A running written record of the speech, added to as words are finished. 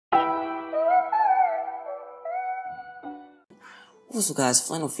What's up guys,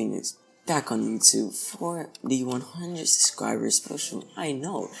 Flannel Phoenix back on YouTube for the 100 subscribers special. I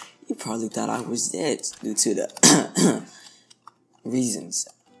know, you probably thought I was dead due to the reasons.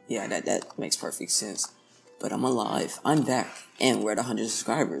 Yeah, that makes perfect sense. But I'm alive, I'm back, and we're at 100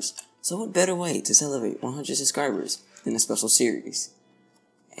 subscribers. So what better way to celebrate 100 subscribers than a special series?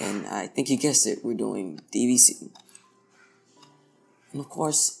 And I think you guessed it, we're doing DBC. And of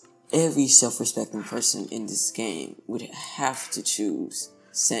course, every self-respecting person in this game would have to choose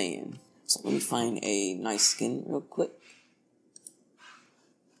Saiyan. So let me find a nice skin real quick.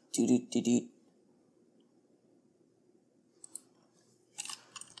 Doo-doo-doo-doo.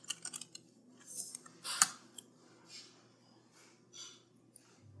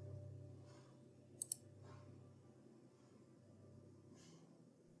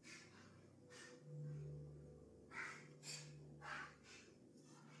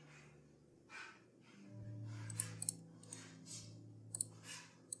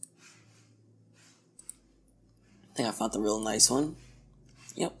 I think I found the real nice one.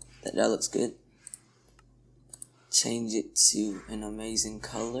 Yep, that looks good. Change it to an amazing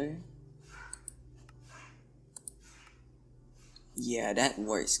color. Yeah, that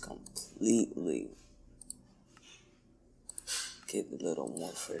works completely. Give a little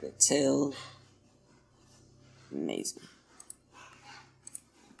more for the tail. Amazing.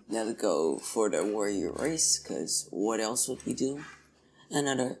 Now to go for the warrior race, because what else would we do?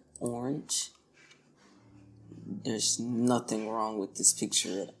 Another orange. There's nothing wrong with this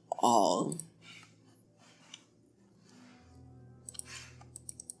picture at all.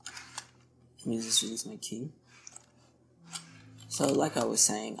 Let me just release my key. So like I was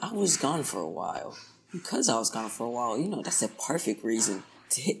saying, I was gone for a while. Because I was gone for a while, you know, that's a perfect reason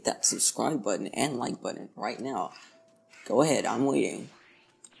to hit that subscribe button and like button right now. Go ahead, I'm waiting.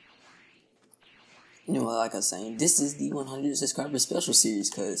 You know, like I was saying, this is the 100 subscriber special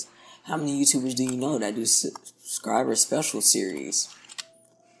series, because how many YouTubers do you know that do subscriber special series?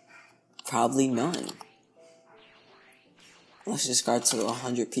 Probably none. Let's just start to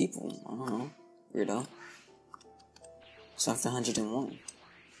 100 people. I don't know. Weirdo. So after 101.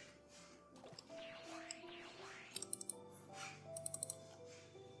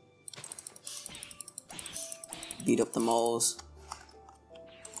 Beat up the moles.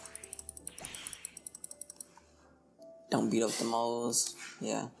 Don't beat up the moles.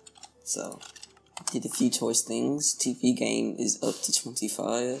 Yeah. So, did a few choice things. TP game is up to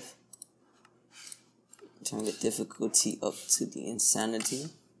 25. Turn the difficulty up to the insanity.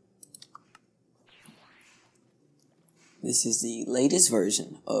 This is the latest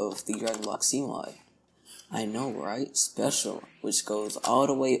version of the Dragon Block C mod. I know, right? Special, which goes all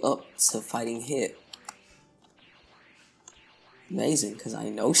the way up to fighting hit. Amazing, because I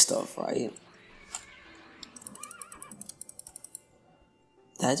know stuff, right?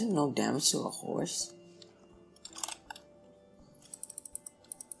 Did I do no damage to a horse?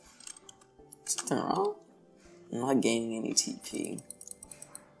 Something wrong? I'm not gaining any TP.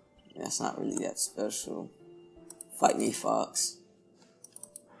 That's not really that special. Fight me, fox.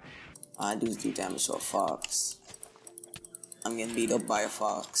 I do damage to a fox. I'm getting beat up by a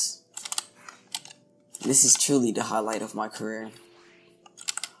fox. This is truly the highlight of my career.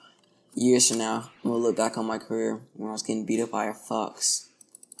 Years from now, I'm gonna look back on my career when I was getting beat up by a fox.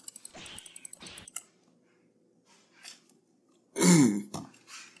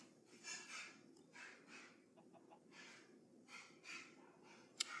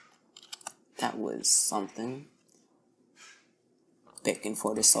 That was something. Bacon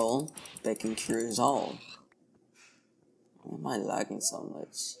for the soul. Bacon cures all. Why am I lagging so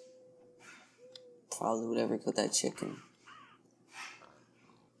much? Probably would ever cook that chicken.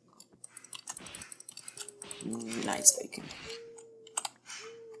 Nice bacon.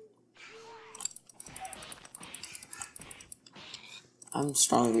 I'm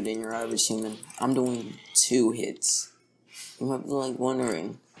stronger than your average human. I'm doing 2 hits. You might be like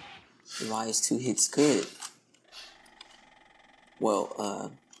wondering, why is 2 hits good?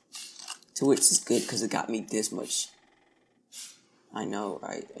 Well, 2 hits is good because it got me this much. I know,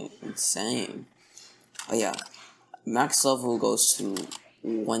 right? Insane. Oh yeah, max level goes to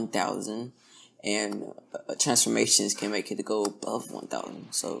 1000, and transformations can make it go above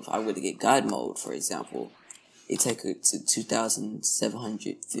 1000. So if I were to get God mode, for example, it take it to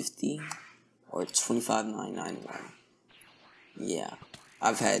 2750 or 25991. Yeah,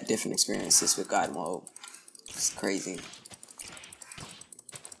 I've had different experiences with God mode. It's crazy.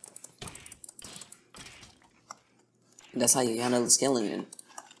 That's how you handle the skeleton.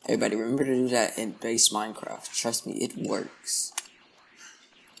 Everybody remember to do that in base Minecraft. Trust me, it works.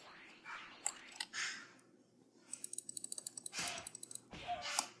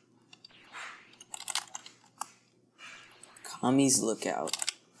 Kami's Lookout.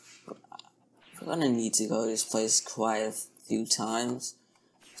 We're gonna need to go to this place quite a few times.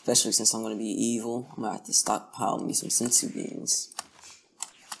 Especially since I'm gonna be evil. I'm gonna have to stockpile me some sensu beans.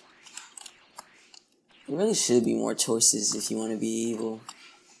 There really should be more choices if you want to be evil.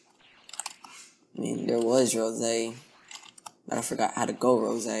 I mean, there was Rosé, but I forgot how to go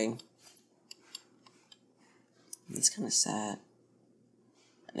Rosé. It's kind of sad.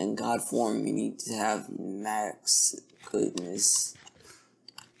 And in God form, you need to have max goodness.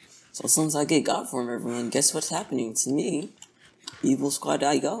 So as soon as I get God form, everyone, guess what's happening to me? Evil Squad,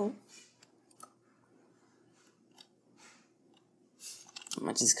 I go. I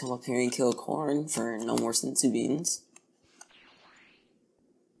might just come up here and kill corn for no more sensu beans.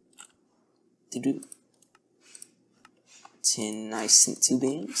 10 nice sensu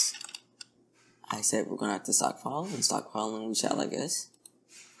beans. I said we're gonna have to stockpile, and stockpiling we shall, I guess.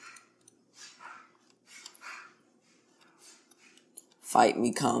 Fight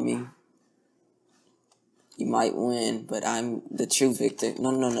me, Kami. You might win, but I'm the true victor.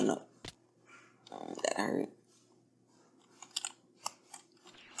 No. Oh, that hurt.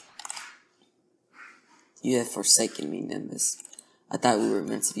 You have forsaken me, Nimbus. I thought we were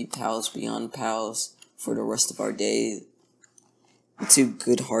meant to be pals beyond pals for the rest of our days. Two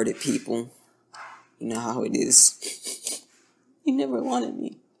good-hearted people. You know how it is. You never wanted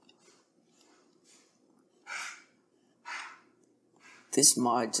me. This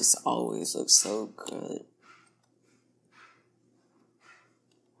mod just always looks so good.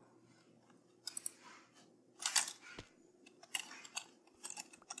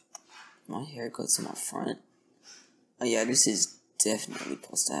 My hair goes to my front. Oh yeah, this is definitely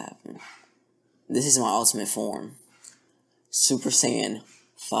supposed to happen. This is my ultimate form. Super Saiyan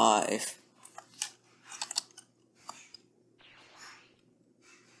 5.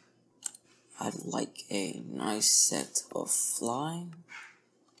 I'd like a nice set of flying.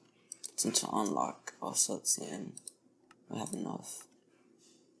 Potential unlock also 10. I have enough.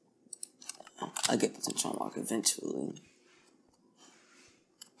 I'll get potential unlock eventually.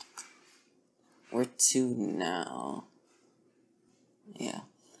 Where to now? Yeah.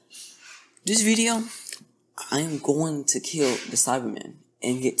 This video, I am going to kill the Saibamen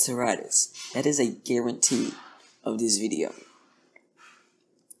and get to Raditz. That is a guarantee of this video.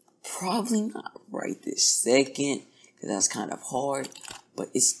 Probably not right this second, because that's kind of hard, but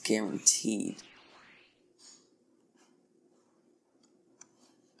it's guaranteed.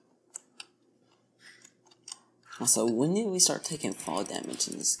 Also, when did we start taking fall damage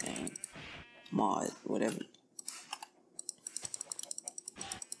in this game? Mod, whatever.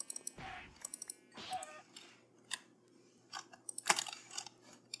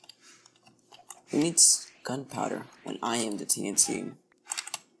 Who needs gunpowder when I am the TNT?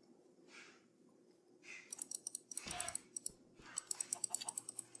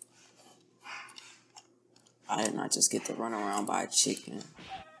 I did not just get to run around by a chicken.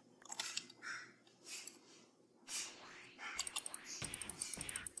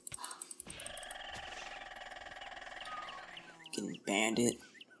 Getting bandit.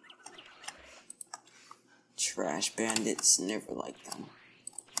 Trash bandits, never like them.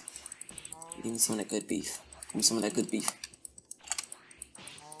 Give me some of that good beef. Give me some of that good beef.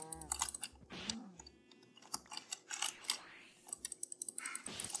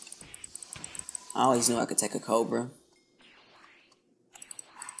 I always knew I could take a cobra.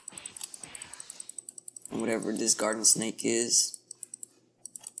 And whatever this garden snake is.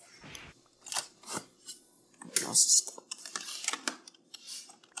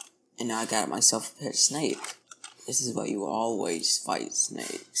 And now I got myself a pet snake. This is why you always fight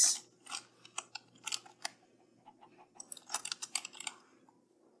snakes.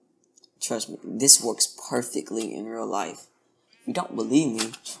 Trust me, this works perfectly in real life. If you don't believe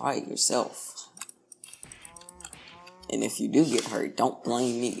me, try it yourself. And if you do get hurt, don't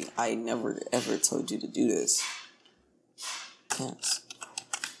blame me. I never ever told you to do this. Yes.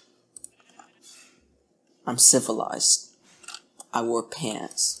 I'm civilized. I wore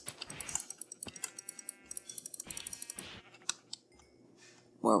pants.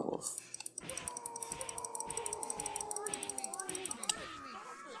 Werewolf.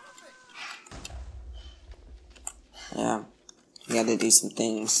 Yeah, you gotta do some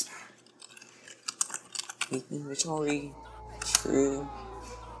things. Inventory. True.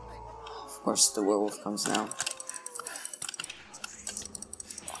 Of course, the werewolf comes now.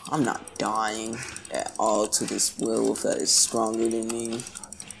 I'm not dying at all to this werewolf that is stronger than me.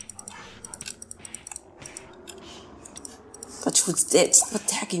 Thought you was dead. Stop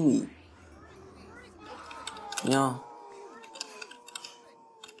attacking me. You know,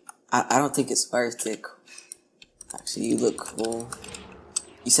 I don't think it's worth it. Actually, you look cool.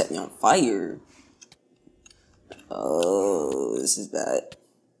 You set me on fire. Oh, this is bad.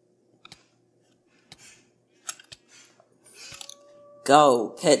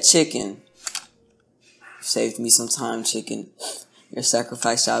 Go, pet chicken. You saved me some time, chicken. Your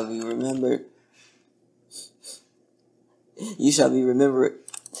sacrifice shall be remembered. You shall be remembered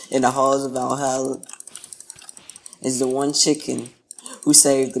in the halls of Valhalla as the one chicken who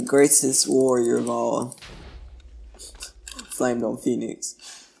saved the greatest warrior of all. FlameDome Phoenix.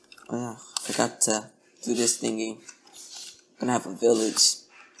 Oh yeah, I forgot to do this thingy. I'm gonna have a village.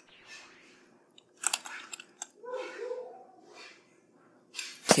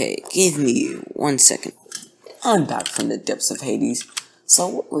 Okay, give me 1 second. I'm back from the depths of Hades. So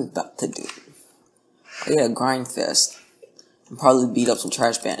what we're about to do? Oh yeah, grind fest. And probably beat up some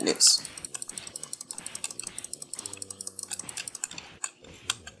trash bandits.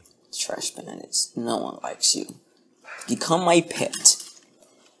 Trash bandits. No one likes you. Become my pet.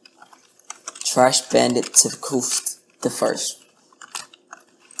 Trash bandit Tifkoof the first.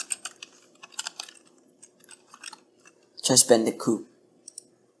 Trash bandit Coop.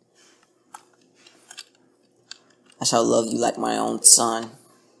 I shall love you like my own son.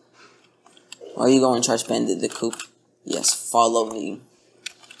 Where are you going, Trash bandit the Coop? Yes, follow me.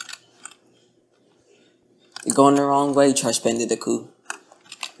 You're going the wrong way, Trash bandit the Coop.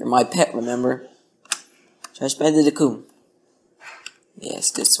 You're my pet, remember? Trash bandit the Coop. Yes,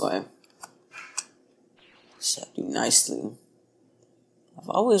 this way. Shall do nicely. I've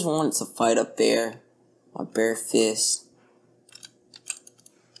always wanted to fight a bear. My bare fist.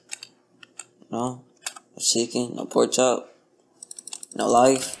 No chicken, no pork chop, no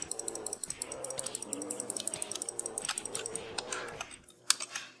life.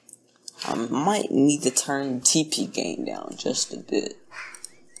 I might need to turn TP game down just a bit.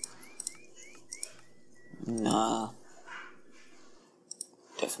 Nah.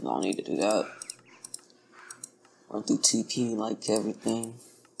 Definitely don't need to do that. Run through TP like everything.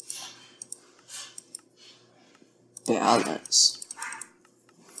 Balance.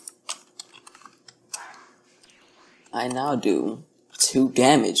 I now do 2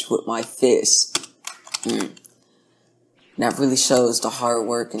 damage with my fist. That really shows the hard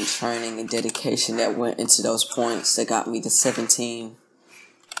work and training and dedication that went into those points that got me to 17.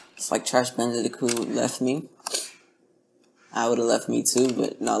 It's like Trash bandit who left me. I would have left me too,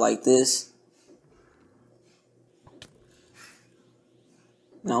 but not like this.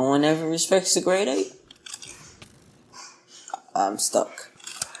 No one ever respects the grade 8. I'm stuck.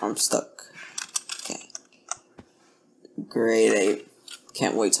 Okay. Grade 8.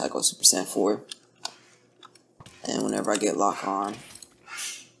 Can't wait till I go Super Saiyan 4. And whenever I get lock on.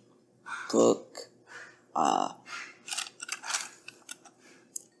 Book.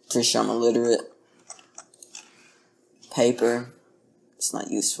 Pretty sure I'm illiterate. Paper. It's not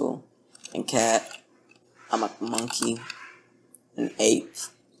useful. And cat. I'm a monkey. An ape.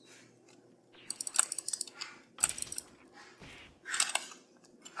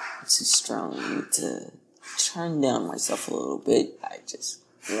 Too strong. I need to turn down myself a little bit. I just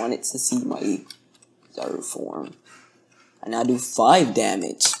wanted to see my Oozaru form. I now do 5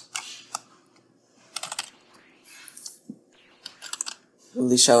 damage.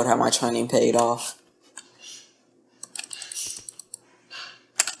 Really showed how my training paid off.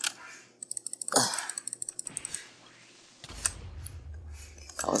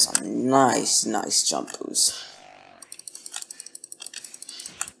 That was a nice jump boost.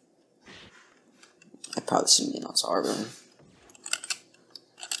 I probably should be in Oozaru.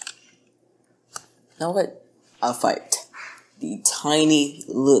 You know what? I'll fight the tiny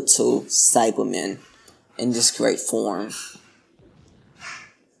little saibamen in this great form.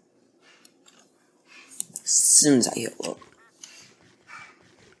 As soon as I heal up.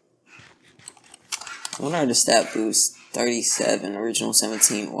 What are the stat boosts? 37, original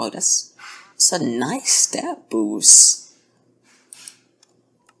 17. Wow, that's a nice stat boost.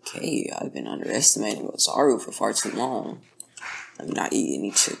 Okay, I've been underestimating Oozaru for far too long. I'm not eating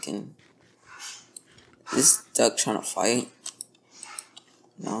any chicken. Is duck trying to fight?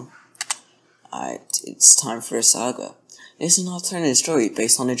 No? Alright, it's time for a saga. It's an alternative story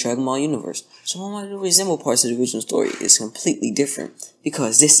based on the Dragon Ball universe. So while it might resemble parts of the original story, it's completely different.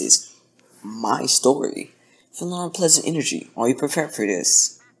 Because this is my story. Feel an unpleasant energy. Are you prepared for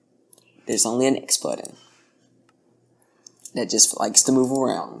this? There's only an X button. That just likes to move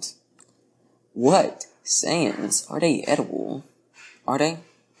around. What? Saiyans? Are they edible? Are they?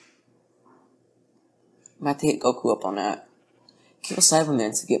 I'm about to hit Goku up on that. Kill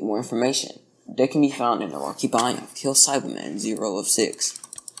Saibamen to get more information. They can be found in the Rocky Biome. Kill Saibamen 0 of 6.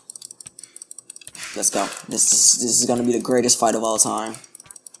 Let's go. This is gonna be the greatest fight of all time.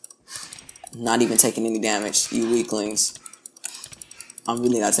 Not even taking any damage, you weaklings. I'm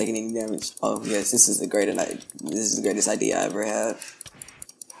really not taking any damage. Oh yes, this is the greatest idea I ever had.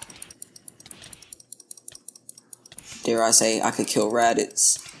 Dare I say I could kill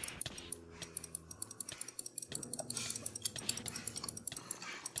Raditz.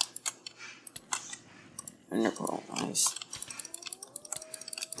 Nice.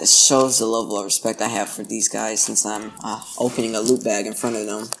 This shows the level of respect I have for these guys since I'm opening a loot bag in front of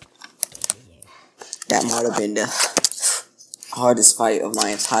them. That might have been the hardest fight of my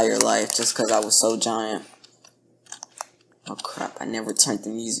entire life just because I was so giant. Oh crap, I never turned the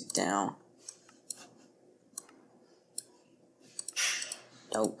music down.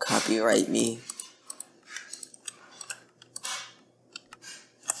 Don't copyright me.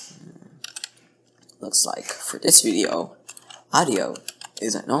 Looks like for this video, audio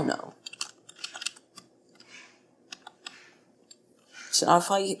is a no-no. Should I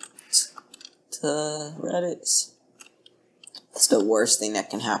fight the Raditz? That's the worst thing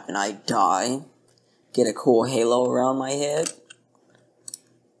that can happen. I die, get a cool halo around my head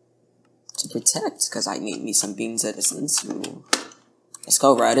to protect, because I need me some beans edisons. Ooh. Let's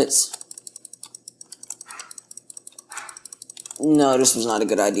go, Raditz. No, this was not a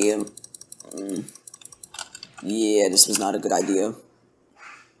good idea. Yeah, this was not a good idea.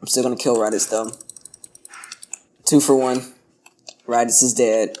 I'm still gonna kill Raditz though. 2 for 1. Raditz is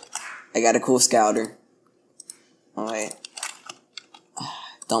dead. I got a cool scouter. Alright.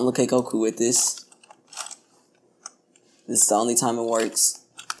 Don't look at Goku with this. This is the only time it works.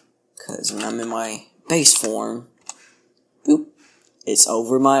 Because when I'm in my base form, boop, it's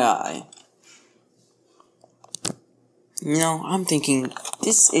over my eye. You know, I'm thinking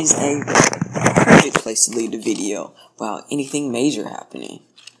this is a perfect place to leave the video without anything major happening.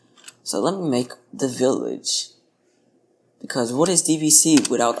 So let me make the village. Because what is DBC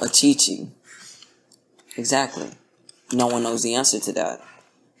without a Chi-Chi? Exactly. No one knows the answer to that.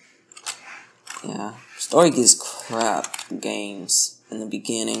 Yeah. Story gives crap games in the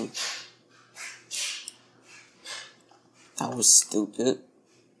beginning. That was stupid.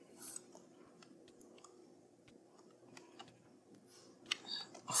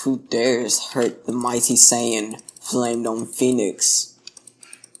 Who dares hurt the mighty Saiyan FlameDome Phoenix?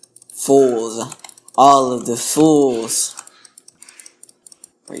 Fools. All of the fools.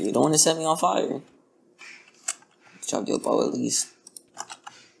 Wait, you don't want to set me on fire? Drop your bow at least.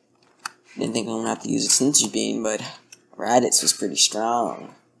 Didn't think I'm gonna have to use a Sentry Beam, but Raditz was pretty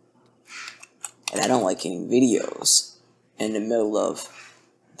strong. And I don't like any videos in the middle of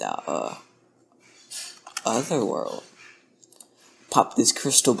the other world. Pop this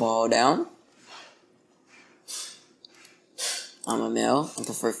crystal ball down. I'm a male. I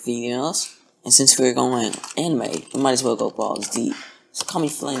prefer females. And since we're going anime, we might as well go balls deep. So call me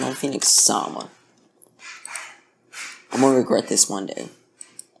FlameDome Phoenix Sama. I'm gonna regret this one day.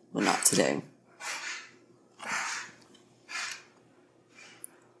 But not today.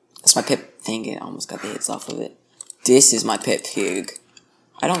 That's my pet. Dang it, I almost got the hits off of it. This is my pet pig.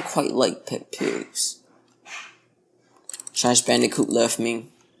 I don't quite like pet pigs. Trash Bandicoot left me.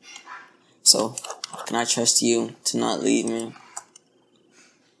 So, can I trust you to not leave me?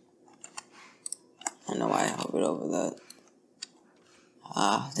 I know I hovered over that.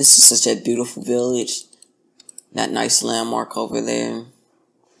 This is such a beautiful village. That nice landmark over there.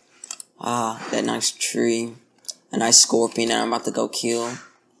 That nice tree. A nice scorpion that I'm about to go kill.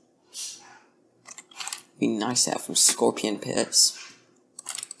 Be nice to have some scorpion pets.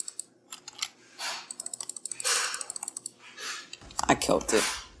 I killed it.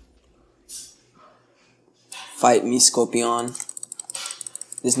 Fight me, Scorpion.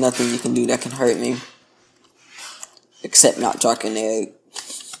 There's nothing you can do that can hurt me. Except not drop an egg.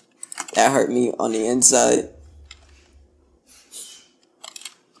 That hurt me on the inside.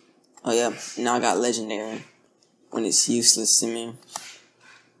 Oh yeah, now I got legendary. When it's useless to me.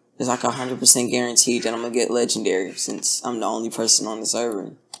 It's like 100% guaranteed that I'm gonna get legendary since I'm the only person on the server.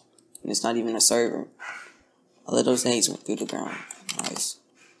 And it's not even a server. All of those eggs went through the ground. Nice.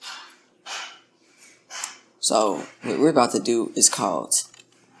 So, what we're about to do is called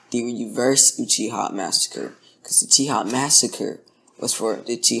the Reverse Uchiha Massacre. Because the Uchiha Massacre was for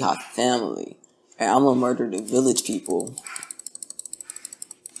the Uchiha family. And I'm gonna murder the village people.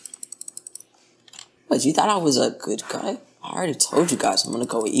 But you thought I was a good guy? I already told you guys I'm gonna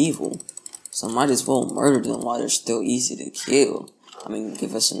go evil. So I might as well murder them while they're still easy to kill. I mean,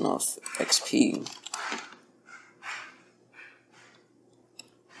 give us enough XP.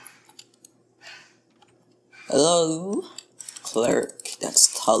 Hello? Clerk,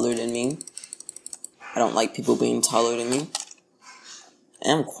 that's taller than me. I don't like people being taller than me.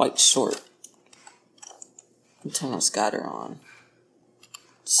 And I'm quite short. Turn my scatter on.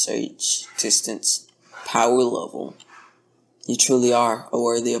 Search, distance, power level. You truly are a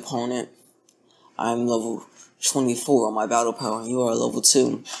worthy opponent. I'm level 24 on my battle power, and you are level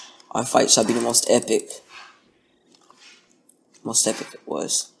 2. Our fight shall be the most epic. Most epic it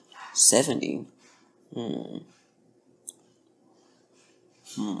was. 70.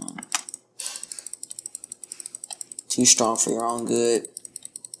 Too strong for your own good.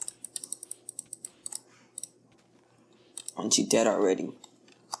 Aren't you dead already?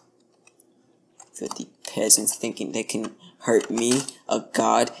 50 peasants thinking they can hurt me, a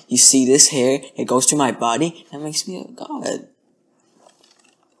god. You see this hair? It goes through my body. That makes me a god.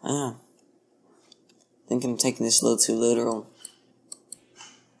 I think I'm taking this a little too literal.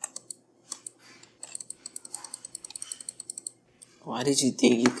 Why did you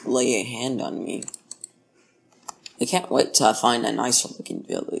think you could lay a hand on me? I can't wait till I find a nicer looking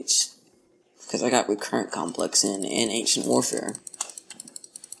village. Because I got recurrent complex in ancient warfare.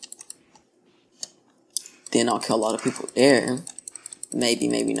 Then I'll kill a lot of people there. Maybe,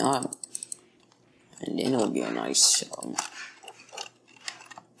 maybe not. And then it'll be a nice show.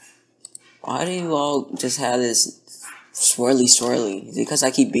 Why do you all just have this swirly? Is it because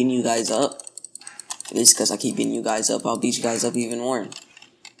I keep beating you guys up? If it's because I keep beating you guys up, I'll beat you guys up even more.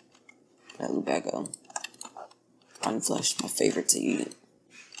 That loop back up. Rotten flesh, my favorite to eat.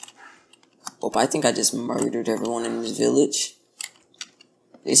 Well, I think I just murdered everyone in this village.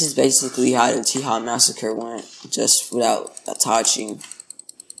 This is basically how the Uchiha massacre went, just without Itachi.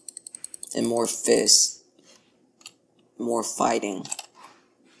 And more fists. More fighting.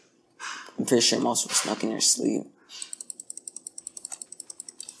 I'm pretty sure most were snuck in their sleep.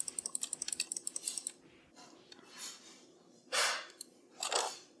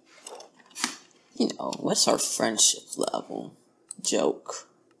 You know, what's our friendship level? Joke.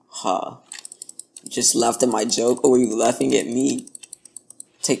 Ha. You just laughed at my joke, or were you laughing at me?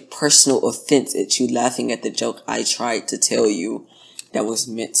 Take personal offense at you laughing at the joke I tried to tell you that was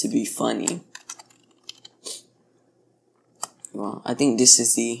meant to be funny. Well, I think this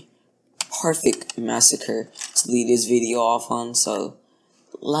is the perfect massacre to lead this video off on, so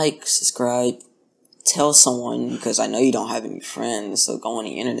like, subscribe, tell someone, because I know you don't have any friends, so go on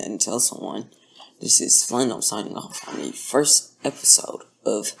the internet and tell someone. This is FlameDome signing off on the first episode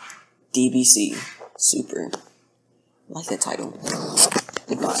of DBC Super. I like that title.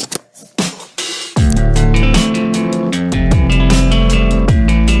 Goodbye.